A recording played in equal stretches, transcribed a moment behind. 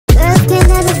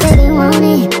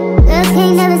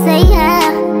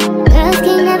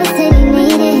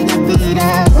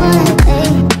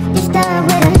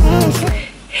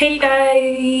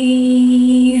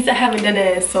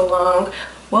so long.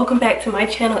 Welcome back to my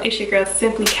channel. It's your girl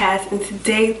SXMPLYCAS, and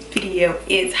today's video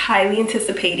is highly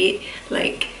anticipated.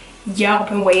 Like, y'all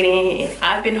been waiting and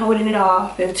I've been holding it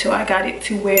off until I got it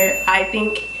to where I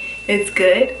think it's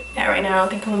good. And right now I don't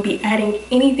think I'm gonna be adding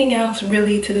anything else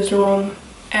really to this room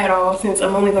at all, since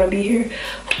I'm only gonna be here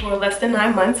for less than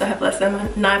 9 months. I have less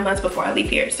than 9 months before I leave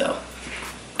here, so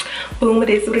boom, it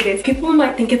is what it is. People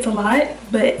might think it's a lot,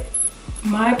 but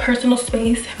my personal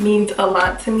space means a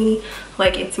lot to me.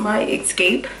 Like, it's my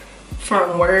escape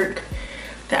from work,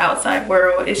 the outside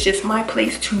world. It's just my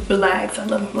place to relax. I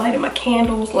love lighting my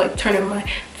candles, like turning my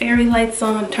fairy lights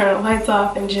on, turning the lights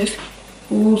off, and just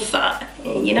woosah.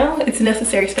 And you know, it's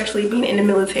necessary, especially being in the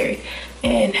military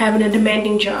and having a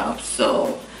demanding job.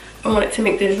 So I wanted to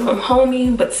make this room homey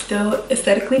but still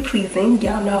aesthetically pleasing.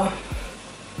 Y'all know,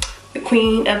 the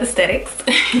queen of aesthetics.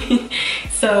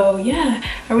 So yeah,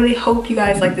 I really hope you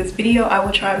guys like this video. I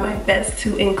will try my best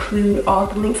to include all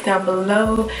the links down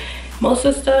below. Most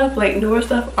of the stuff, like newer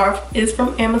stuff, is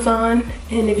from Amazon,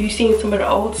 and if you've seen some of the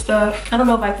old stuff, I don't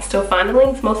know if I can still find the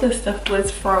links. Most of the stuff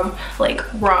was from like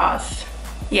Ross.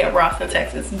 Yeah, Ross in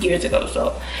Texas years ago,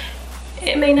 so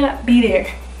it may not be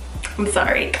there. I'm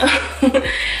sorry.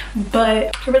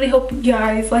 But I really hope you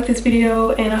guys like this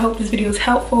video, and I hope this video is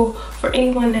helpful for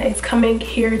anyone that is coming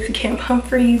here to Camp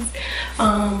Humphreys.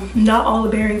 Not all the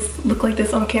barracks look like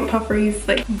this on Camp Humphreys,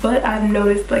 but I've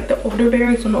noticed like the older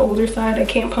barracks on the older side of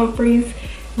Camp Humphreys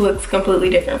looks completely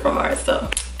different from ours, so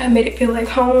I made it feel like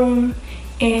home.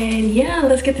 And yeah,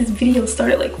 let's get this video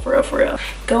started, like for real, for real.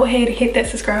 Go ahead and hit that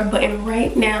subscribe button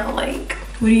right now. Like,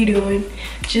 what are you doing?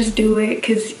 Just do it,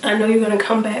 because I know you're gonna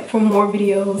come back for more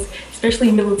videos,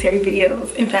 especially military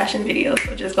videos and fashion videos.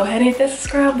 So just go ahead and hit that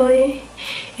subscribe button,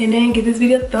 and then give this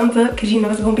video a thumbs up, because you know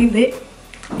it's gonna be lit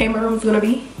and my room's gonna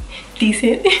be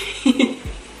decent.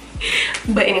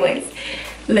 But anyways,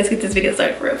 let's get this video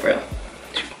started for real, for real.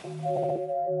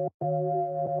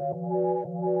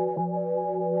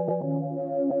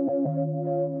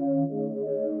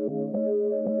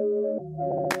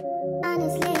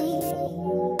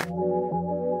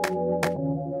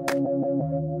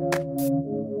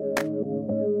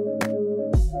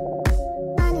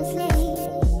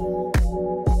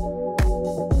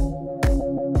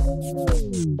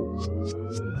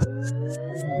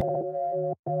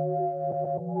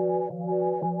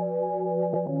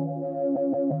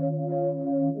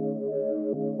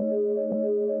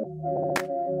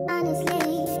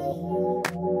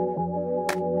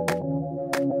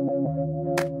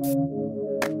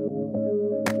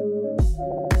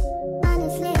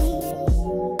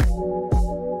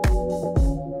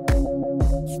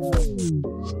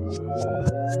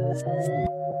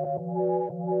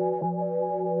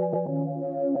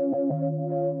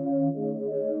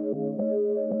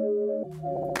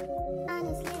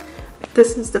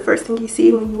 This is the first thing you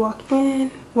see when you walk in.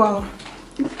 Well,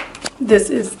 this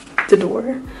is the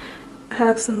door. I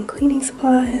have some cleaning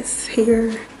supplies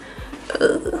here,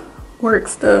 work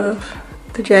stuff,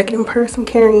 the jacket and purse I'm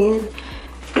carrying,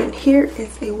 and here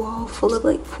is a wall full of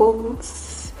like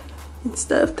quotes and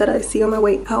stuff that I see on my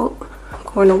way out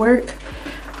going to work.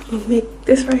 Let me make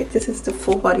this right. This is the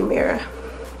full body mirror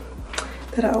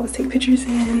that I always take pictures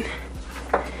in.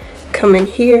 Come in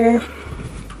here.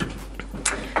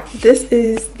 This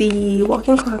is the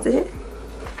walk-in closet.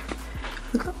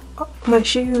 My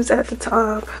shoes at the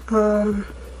top.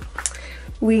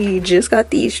 We just got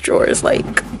these drawers like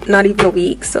not even a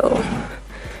week, so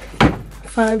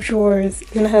 5 drawers.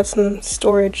 And I have some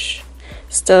storage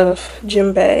stuff,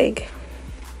 gym bag,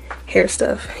 hair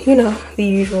stuff, you know, the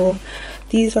usual.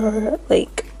 These are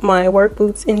like my work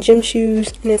boots and gym shoes,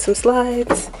 and then some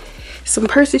slides. Some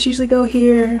purses usually go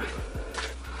here.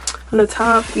 On the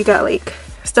top you got like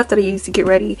stuff that I use to get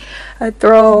ready. I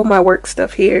throw my work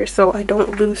stuff here so I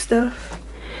don't lose stuff.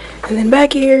 And then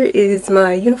back here is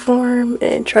my uniform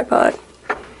and tripod.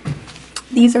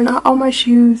 These are not all my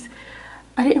shoes.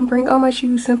 I didn't bring all my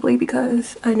shoes simply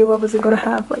because I knew I wasn't gonna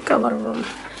have like a lot of room.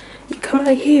 You come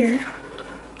out here.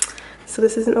 So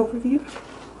this is an overview.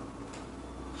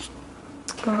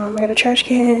 I got a trash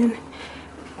can.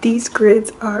 These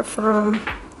grids are from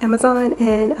Amazon,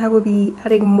 and I will be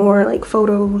adding more like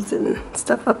photos and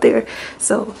stuff up there,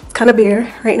 so it's kind of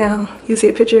bare right now. You see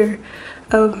a picture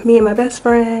of me and my best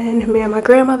friend, me and my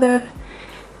grandmother,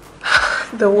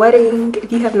 the wedding.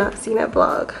 If you have not seen that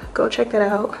vlog, go check that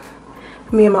out.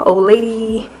 Me and my old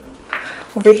lady.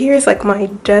 Over here is like my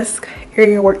desk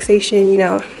area, workstation. You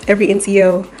know, every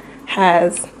NCO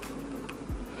has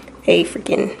a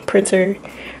freaking printer.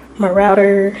 My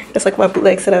router, that's like my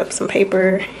bootleg setup, some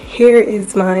paper. Here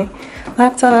is my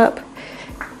laptop.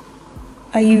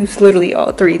 I use literally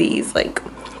all 3 of these. Like,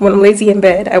 when I'm lazy in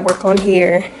bed, I work on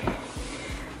here.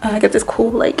 I got this cool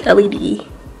like LED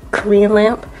Korean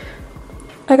lamp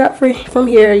I got free from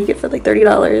here. You get for like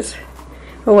 $30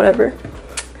 or whatever.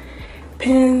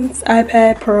 Pens,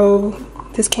 iPad Pro.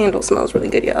 This candle smells really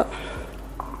good, y'all.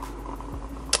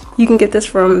 You can get this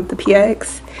from the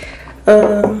PX.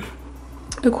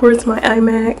 Of course, my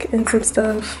iMac and some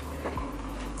stuff.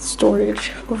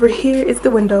 Storage. Over here is the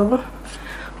window.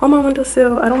 On my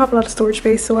windowsill, I don't have a lot of storage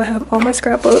space, so I have all my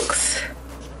scrapbooks.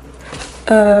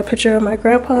 A picture of my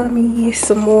grandpa and me.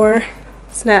 Some more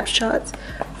snapshots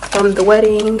from the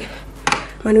wedding.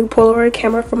 My new Polaroid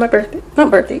camera for my birthday.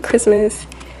 Not birthday, Christmas.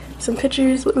 Some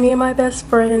pictures with me and my best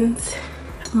friends.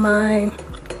 I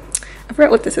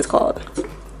forgot what this is called.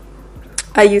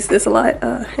 I use this a lot,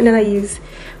 and then I use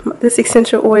this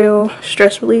essential oil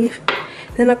stress relief.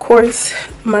 Then of course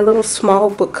my little small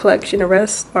book collection. The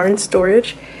rest are in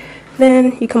storage.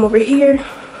 Then you come over here.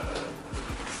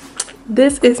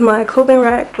 This is my clothing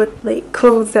rack with like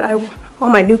clothes that all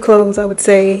my new clothes, I would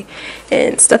say,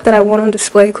 and stuff that I want on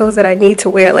display, clothes that I need to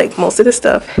wear. Like most of the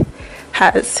stuff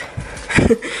has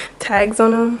tags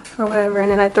on them or whatever,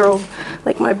 and then I throw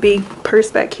like my big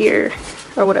purse back here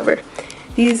or whatever.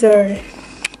 These are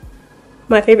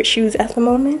my favorite shoes at the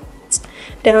moment.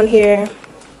 Down here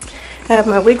I have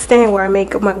my wig stand where I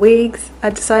make my wigs.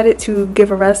 I decided to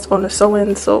give a rest on the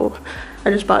sewing, so I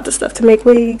just bought the stuff to make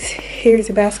wigs. Here's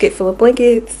a basket full of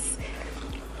blankets.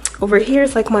 Over here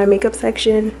is like my makeup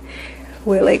section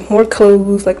with like more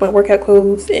clothes, like my workout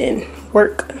clothes and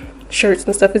work shirts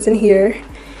and stuff is in here.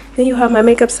 Then you have my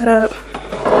makeup set up.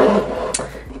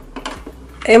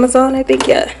 Amazon, I think,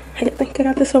 yeah. I think I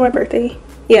got this on my birthday.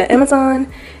 Yeah,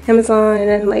 Amazon, and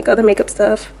then like other makeup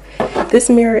stuff. This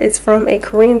mirror is from a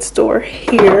Korean store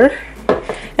here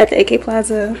at the AK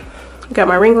Plaza. We got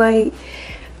my ring light.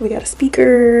 We got a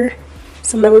speaker,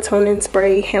 some melatonin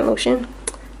spray, hand lotion.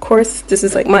 Of course, this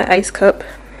is like my ice cup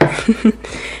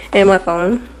and my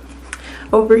phone.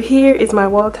 Over here is my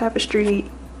wall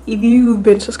tapestry. If you've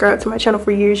been subscribed to my channel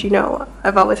for years, you know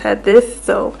I've always had this,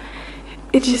 so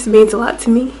it just means a lot to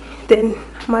me. Then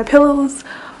my pillows,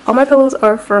 all my pillows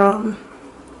are from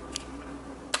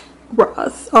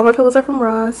Ross. All my pillows are from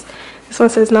Ross. This one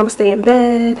says Namaste in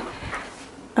bed.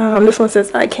 This one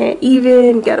says I can't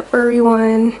even. Got a furry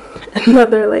one,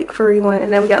 another like furry one,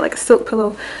 and then we got like a silk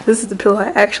pillow. This is the pillow I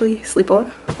actually sleep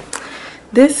on.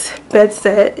 This bed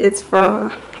set is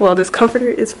from, well, this comforter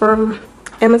is from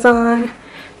Amazon.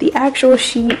 The actual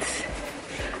sheets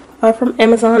are from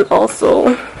Amazon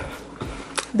also.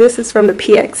 This is from the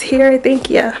PX here, I think,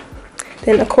 yeah.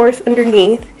 Then of course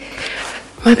underneath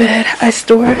my bed I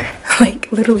store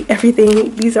like literally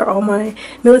everything. These are all my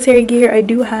military gear. I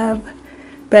do have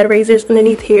bed raisers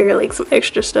underneath here, like some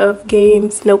extra stuff,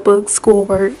 games, notebooks,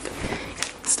 schoolwork,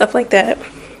 stuff like that.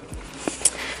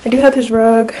 I do have this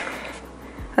rug.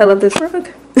 I love this rug.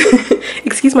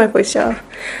 Excuse my voice, y'all.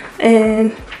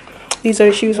 And these are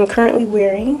the shoes I'm currently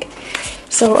wearing.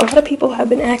 So a lot of people have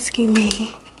been asking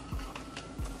me.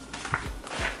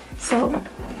 So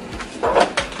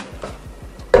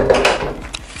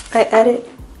I added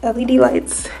LED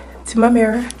lights to my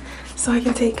mirror so I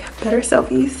can take better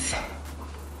selfies.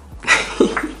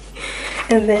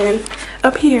 And then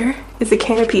up here is a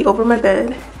canopy over my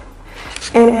bed,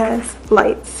 and it has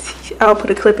lights. I'll put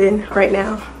a clip in right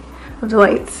now of the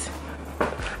lights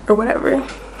or whatever.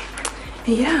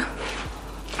 And yeah,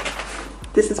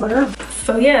 this is my room.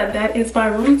 So yeah, that is my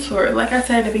room tour. Like I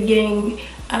said at the beginning,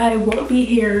 I won't be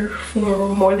here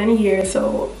for more than a year,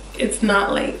 so it's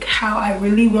not like how I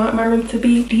really want my room to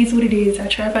be. It is what it is. I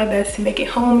tried my best to make it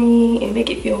homey and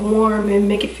make it feel warm and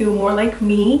make it feel more like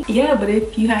me. Yeah, but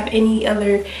if you have any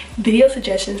other video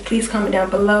suggestions, please comment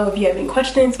down below. If you have any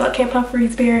questions about Camp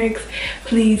Humphreys Barracks,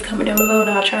 please comment down below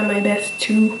and I'll try my best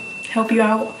to help you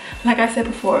out. Like I said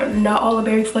before, not all the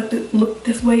barracks look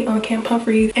this way on Camp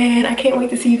Humphreys, and I can't wait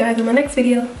to see you guys in my next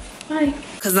video. Bye.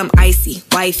 Cause I'm icy,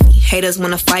 wifey, haters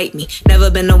wanna fight me.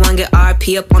 Never been the one get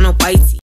RP up on a whitey.